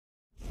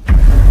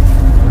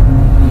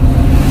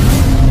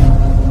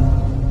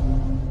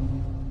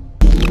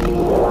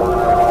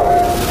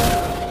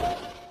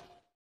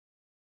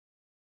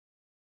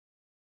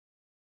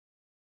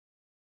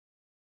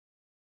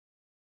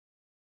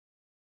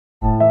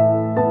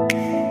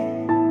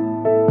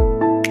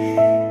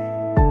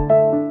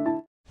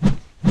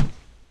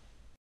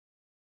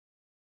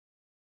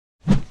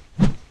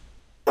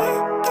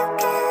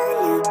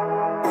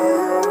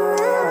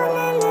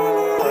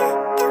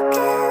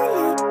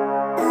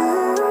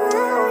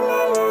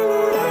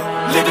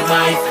Living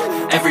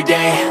life,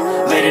 everyday,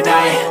 late at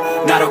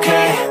night, not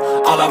okay.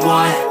 All I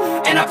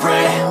want, and I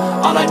pray,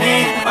 all I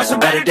need are some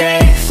better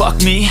days.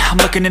 Fuck me, I'm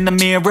looking in the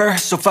mirror,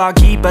 so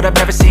foggy, but I've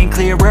never seen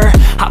clearer.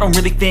 I don't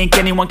really think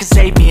anyone can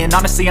save me, and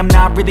honestly I'm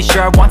not really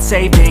sure I want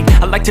saving.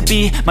 I like to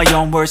be my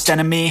own worst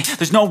enemy.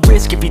 There's no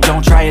risk if you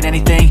don't try at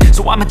anything,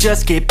 so I'ma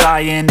just get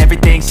buying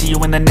everything. See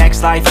you in the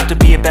next life, have to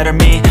be a better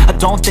me. I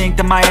don't think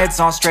that my head's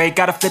on straight,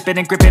 gotta flip it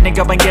and grip it and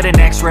go and get an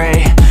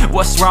x-ray.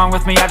 What's wrong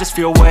with me? I just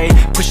feel weight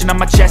pushing on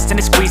my chest and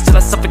it squeezes till I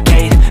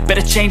suffocate.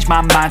 Better change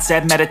my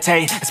mindset,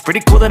 meditate. It's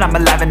pretty cool that I'm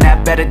alive and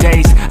have better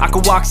days. I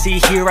could walk, see,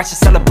 hear, I should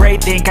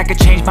celebrate. Think I could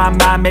change my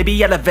mind,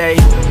 maybe elevate.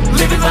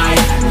 Living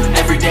life,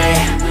 everyday,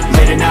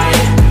 late at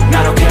night,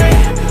 not okay.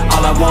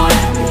 All I want,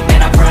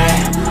 and I pray,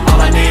 all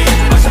I need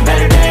are some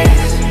better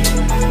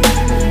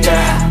days.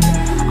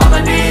 Yeah, all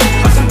I need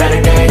are some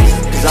better days.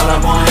 Cause all I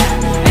want,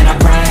 and I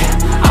pray,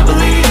 I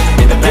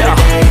believe in the better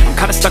days. I'm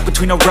kinda stuck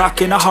between a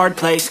rock and a hard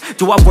place.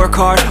 Do I work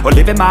hard or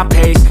live at my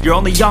pace? You're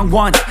only young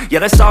once, yeah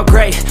that's all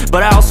great,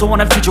 but I also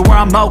want a future where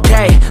I'm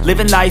okay.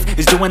 Living life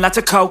is doing lots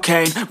of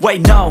cocaine.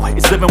 Wait no,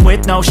 it's living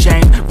with no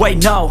shame.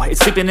 Wait no, it's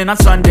sleeping in on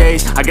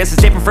Sundays. I guess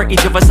it's different for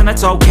each of us and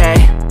that's okay.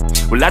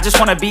 Well I just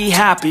wanna be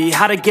happy,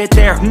 how to get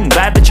there?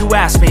 Glad that you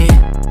asked me.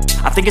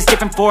 I think it's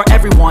different for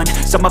everyone.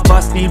 Some of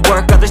us need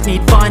work, others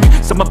need fun.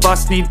 Some of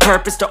us need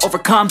purpose to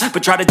overcome.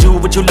 But try to do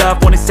what you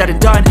love when it's said and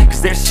done.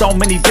 Cause there's so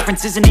many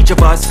differences in each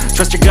of us.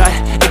 Trust your gut,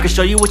 it can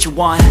show you what you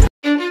want.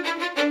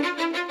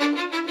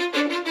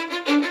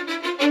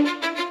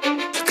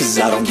 Cause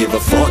I don't give a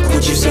fuck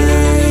what you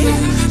say.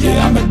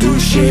 Yeah, I'ma do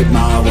shit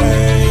my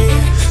way.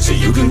 So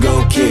you can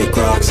go kick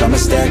rocks, I'ma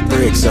stack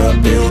bricks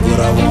up, build what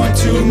I want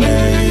to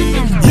make.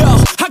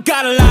 Yo, I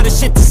got a lot of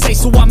shit to say,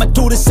 so I'ma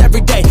do this every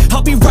day.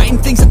 I'll be writing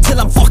things until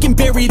I'm fucking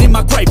buried in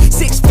my grave.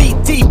 6 feet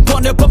deep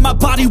under, but my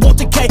body won't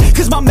decay.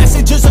 Cause my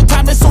messages are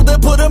timeless, so they'll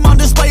put them on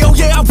display. Oh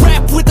yeah, I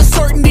rap with a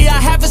certainty,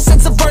 I have a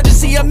sense of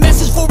urgency. A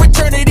message for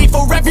eternity,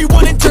 for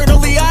everyone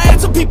internally. I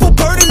had some people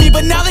burden me,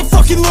 but now they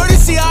fucking learn to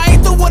see I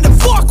ain't the one to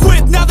fuck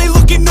with, now they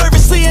looking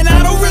nervously. And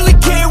I don't really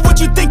care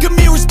what you think of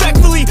me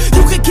respectfully.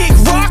 You can kick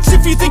rocks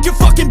if you think you're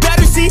fucking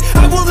better, see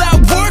I will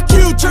outwork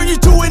you, turn you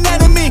to an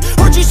enemy.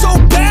 Hurt you so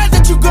bad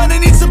that you're gonna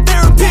need some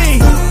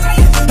therapy.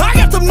 I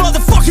got the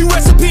motherfucking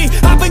recipe,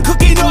 I've been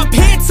cooking up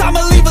hits,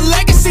 I'ma leave a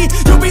legacy.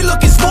 You'll be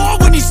looking small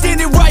when you're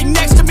standing right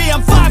next to me.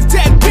 I'm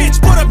 5'10",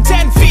 bitch, but I'm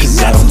 10 feet.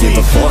 Cause I don't give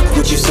a fuck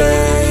what you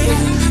say.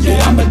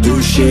 Yeah, I'ma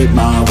do shit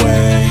my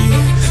way.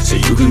 So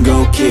you can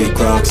go kick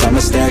rocks, I'ma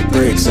stack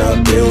bricks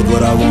up, build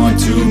what I want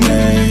to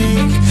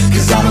make.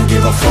 Cause I don't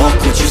give a fuck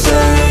what you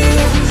say.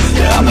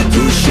 Yeah, I'ma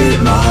do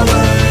shit my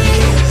way.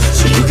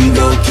 So you can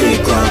go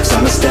kick rocks,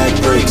 I'ma stack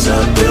bricks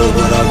up, build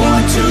what I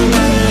want to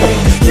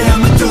make. Yeah,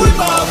 I'ma do it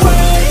my way.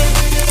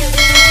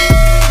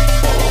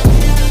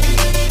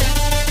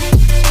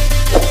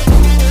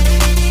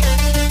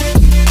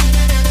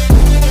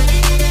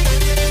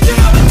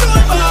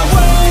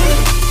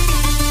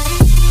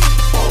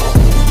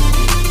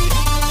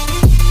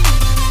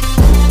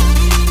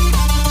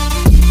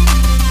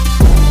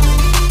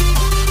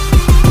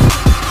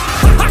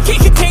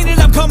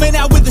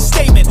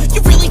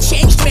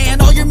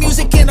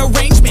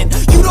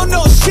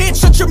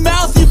 Shut your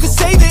mouth, you can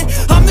save it.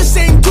 I'm the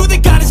same dude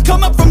that got his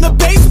come up from the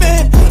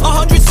basement.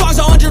 100 songs,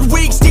 100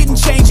 weeks, didn't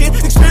change it.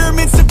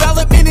 Experiments,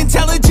 development,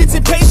 intelligence,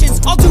 and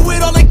patience. I'll do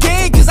it all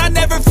again, cause I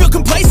never feel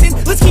complacent.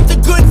 Let's keep the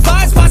good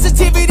vibes,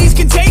 positivity's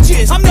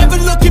contagious. I'm never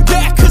looking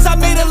back, cause I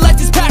made a life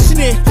that's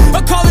passionate.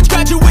 A college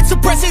graduate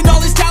suppressing all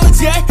his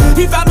talents, yeah.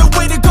 He found a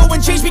way to go and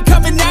change,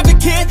 become an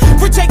advocate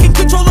for taking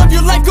control of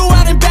your life, go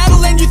out and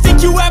battle. And you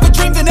think you have a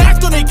dream, then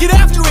act on it. Get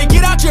after it,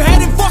 get out your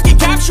head and fucking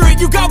capture it.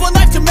 You got one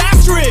life to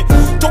master it.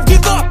 Don't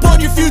give up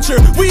on your future,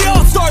 we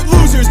all start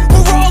losers.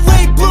 We're all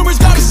late bloomers,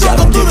 gotta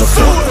struggle through the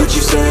sewer. I don't give a fuck what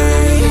you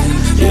say.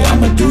 Yeah,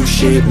 I'ma do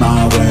shit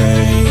my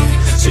way.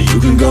 So you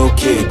can go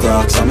kick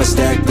rocks, I'ma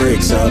stack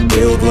bricks up,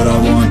 build what I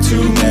want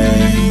to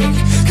make.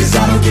 Cause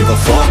I don't give a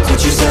fuck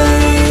what you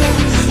say.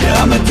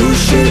 Yeah, I'ma do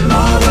shit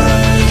my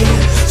way.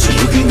 So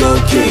you can go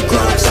kick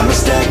rocks, I'ma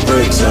stack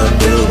bricks up,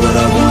 build what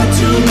I want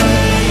to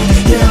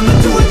make. Yeah,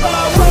 I'ma do it my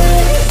way.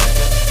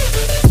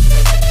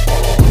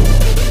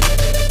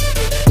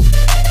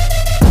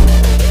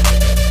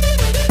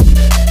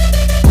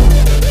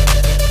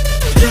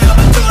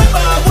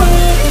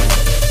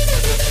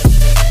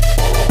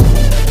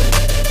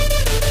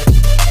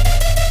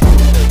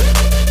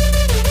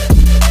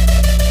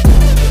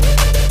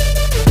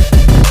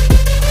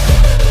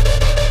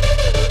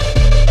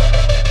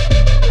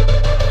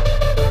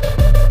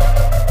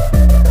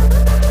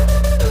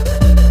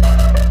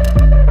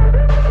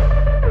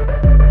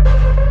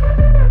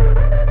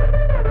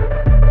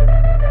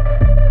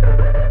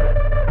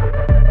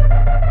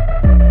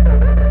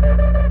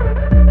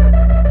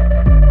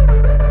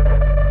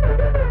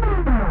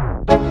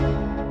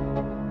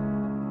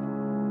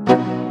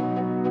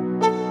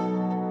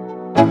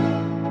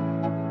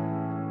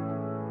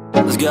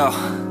 Let's go.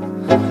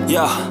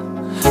 Yo,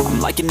 I'm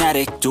like an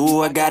addict,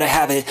 do I gotta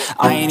have it.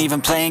 I ain't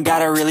even playing,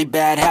 got a really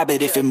bad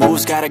habit. If it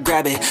moves, gotta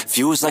grab it,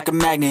 fuse like a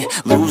magnet.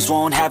 Lose,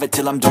 won't have it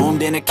till I'm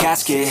doomed in a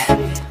casket.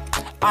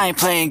 I ain't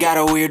playing, got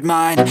a weird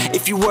mind.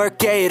 If you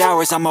work 8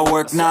 hours, I'ma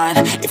work 9.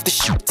 If the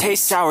shit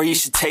tastes sour, you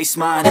should taste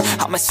mine.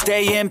 I'ma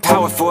stay in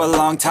power for a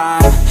long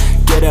time.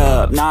 Get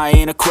up, nah, I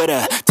ain't a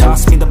quitter.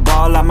 Toss me the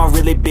ball, I'm a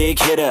really big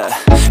hitter.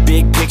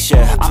 Big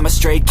picture, I'm a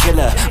straight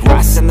killer.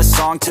 Rising the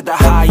song to the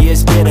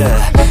highest bidder.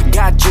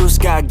 Got juice,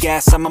 got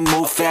gas, I'ma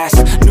move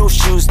fast. New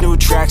shoes, new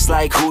tracks,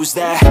 like who's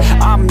that?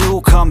 I'm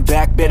new, come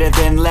back, better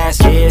than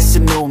last. Yeah, it's a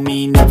new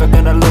me, never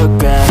gonna look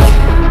back.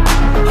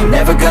 I'm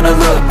never gonna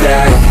look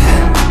back.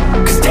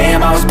 Cause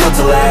damn, I was built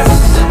to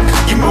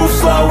last. You move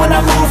slow and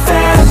I move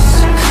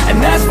fast, and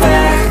that's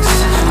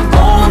facts.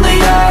 Only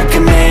I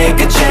can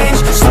make a change.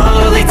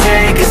 Slowly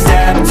take a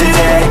step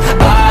today.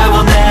 I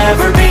will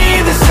never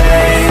be the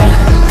same.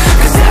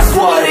 Cause that's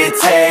what it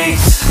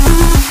takes.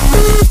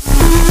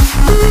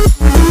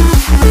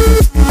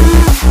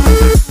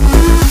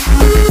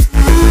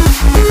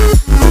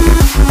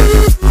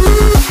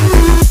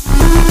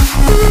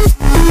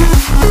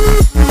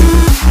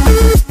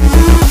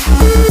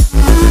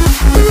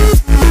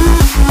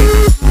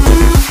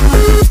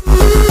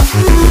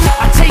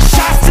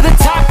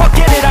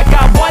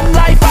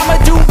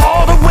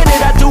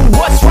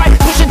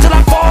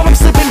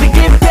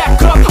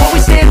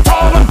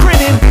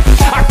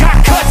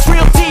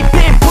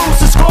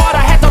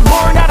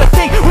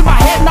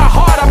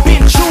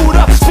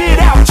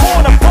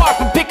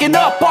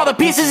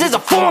 Pieces is a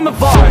form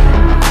of art.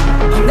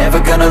 I'm never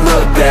gonna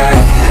look back.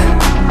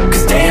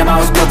 Cause damn, I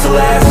was built to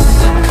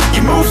last.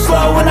 You move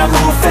slow and I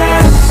move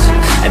fast,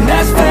 and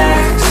that's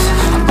facts.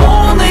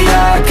 Only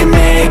I can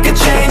make a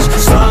change.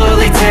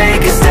 Slowly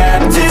take a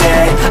step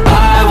today.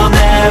 I will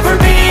never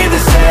be the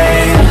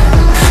same.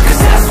 Cause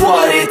that's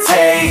what it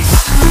takes.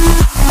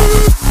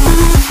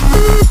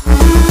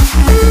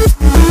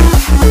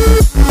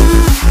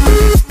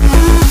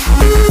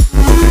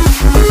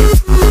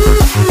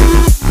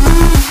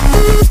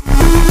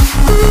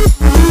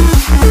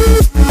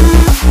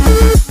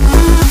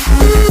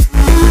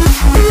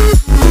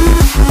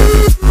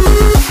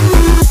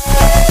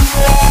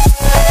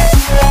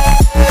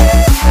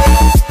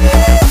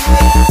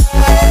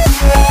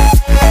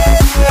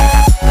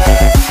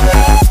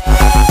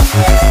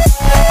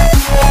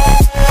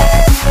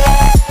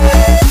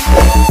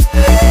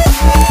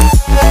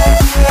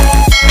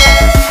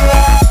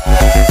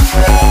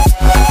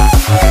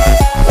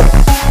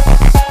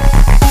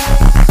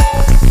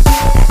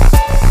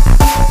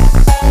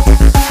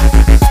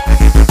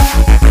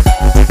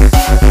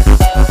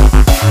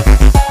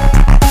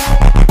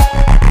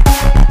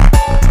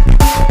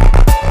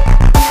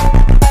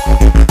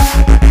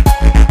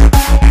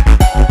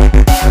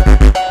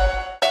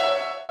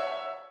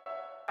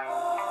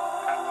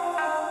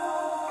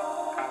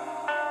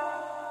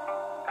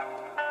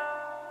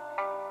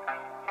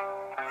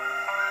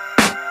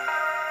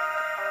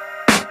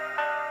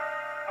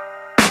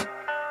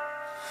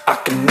 I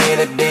can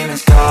hear the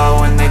demons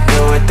call when they do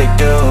what they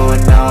do.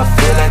 And now I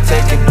feel like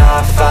taking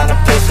off, find a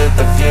place with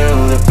a view.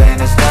 The pain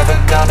is never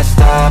gonna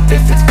stop if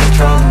it's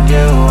controlling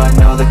you. I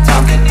know that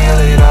time can heal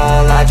it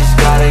all, I just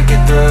gotta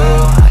get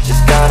through. I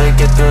just gotta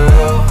get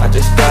through, I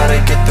just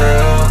gotta get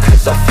through.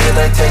 Cause I feel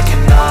like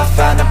taking off,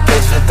 find a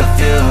place with a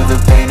view. The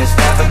pain is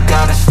never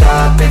gonna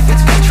stop if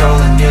it's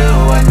controlling you.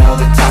 I know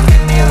that time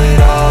can heal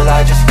it all,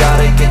 I just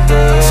gotta get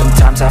through.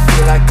 Sometimes I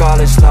feel like all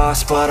is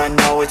lost, but I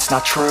know it's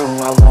not true.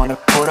 I wanna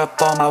put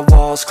up all my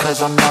walls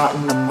cause I'm not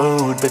in the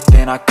mood, but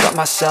then I cut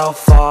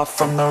myself off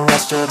from the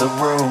rest of the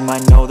room. I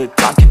know that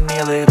time can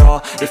heal it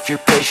all if you're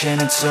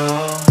patient, and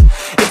soon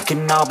it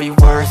can all be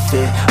worth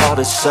it, all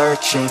the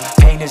searching.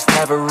 Pain is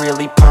never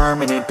really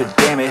permanent, but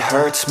damn it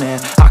hurts, man.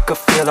 I could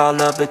feel all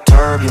of the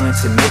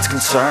turbulence and it's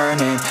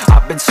concerning.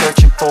 I've been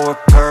searching for a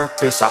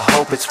purpose, I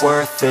hope it's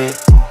worth it.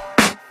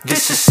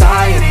 This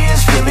society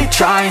is really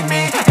trying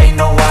me. Ain't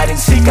no hide and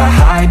seek, I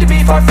hide to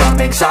be far from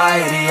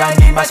anxiety. I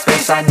need my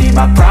space, I need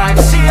my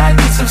privacy. I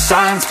need some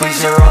silence,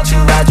 please, you're all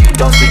too loud. You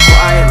don't speak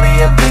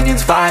quietly,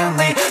 opinions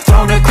violently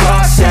thrown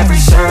across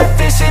every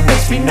surface. It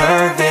makes me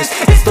nervous,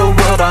 is the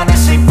world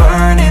honestly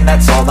burning?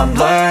 That's all I'm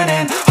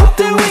learning. Hope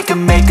that we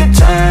can make a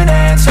turn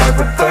and start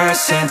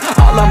reversing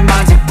all our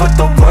minds and put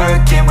the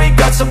work in. We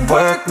got some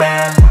work,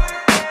 man.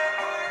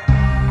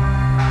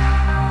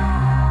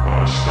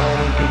 I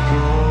started to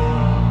grow.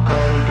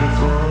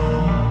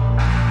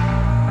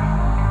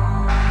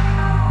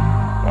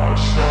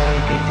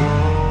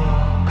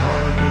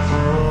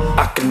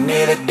 I can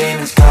hear the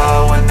demons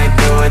call when they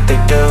do what they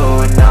do.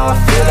 And now I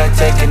feel like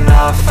taking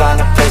off, find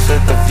a place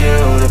with a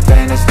view. The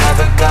pain is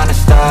never gonna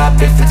stop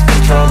if it's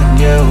controlling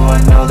you. I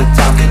know that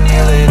time can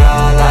heal it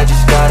all, I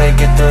just gotta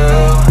get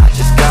through. I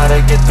just gotta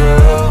get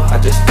through, I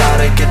just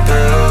gotta get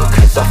through.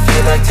 Cause I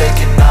feel like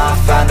taking off,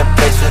 find a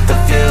place with a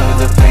view.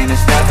 The pain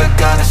is never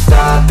gonna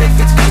stop if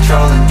it's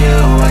controlling you.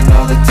 I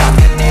know that time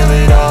can heal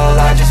it all,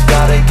 I just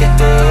gotta get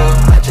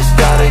through. I just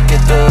gotta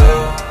get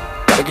through.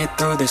 Gotta get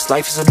through this,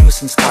 life is a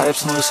nuisance, tie up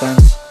some loose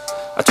ends.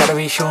 I try to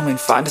be human,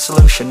 find a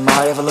solution,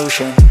 my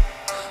evolution.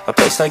 A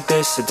place like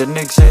this, it didn't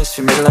exist,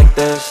 we made it like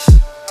this.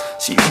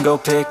 So you can go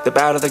pick the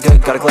bad or the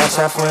good, got a glass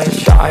half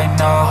wish. I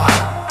know,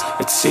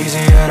 it's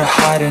easier to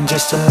hide than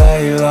just to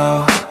lay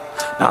low.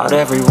 Not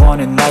everyone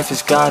in life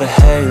has got a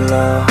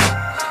halo.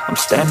 I'm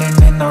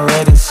standing in the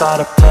red inside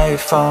a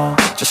payphone.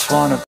 Just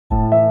wanna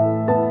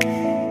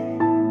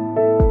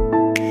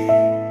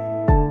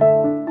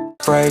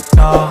break,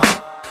 no,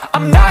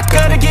 I'm not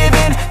gonna give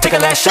in. Take a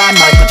last shot,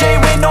 Michael J.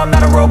 Win. No, I'm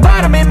not a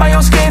robot, I'm in my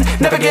own skin.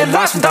 Never get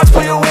lost when thoughts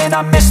pull you in.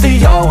 I miss the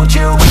old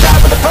you. We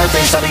died with a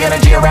purpose. All the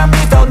energy around me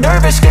felt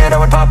nervous. Scared I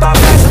would pop out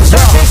fast on the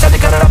surface. Had to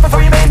cut it off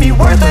before you made me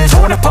worthless.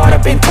 Torn apart,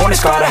 I've been torn and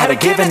scarred. I had a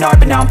given art,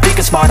 but now I'm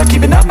thinking smart. I'm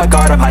keeping up my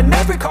guard, I'm hiding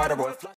every card.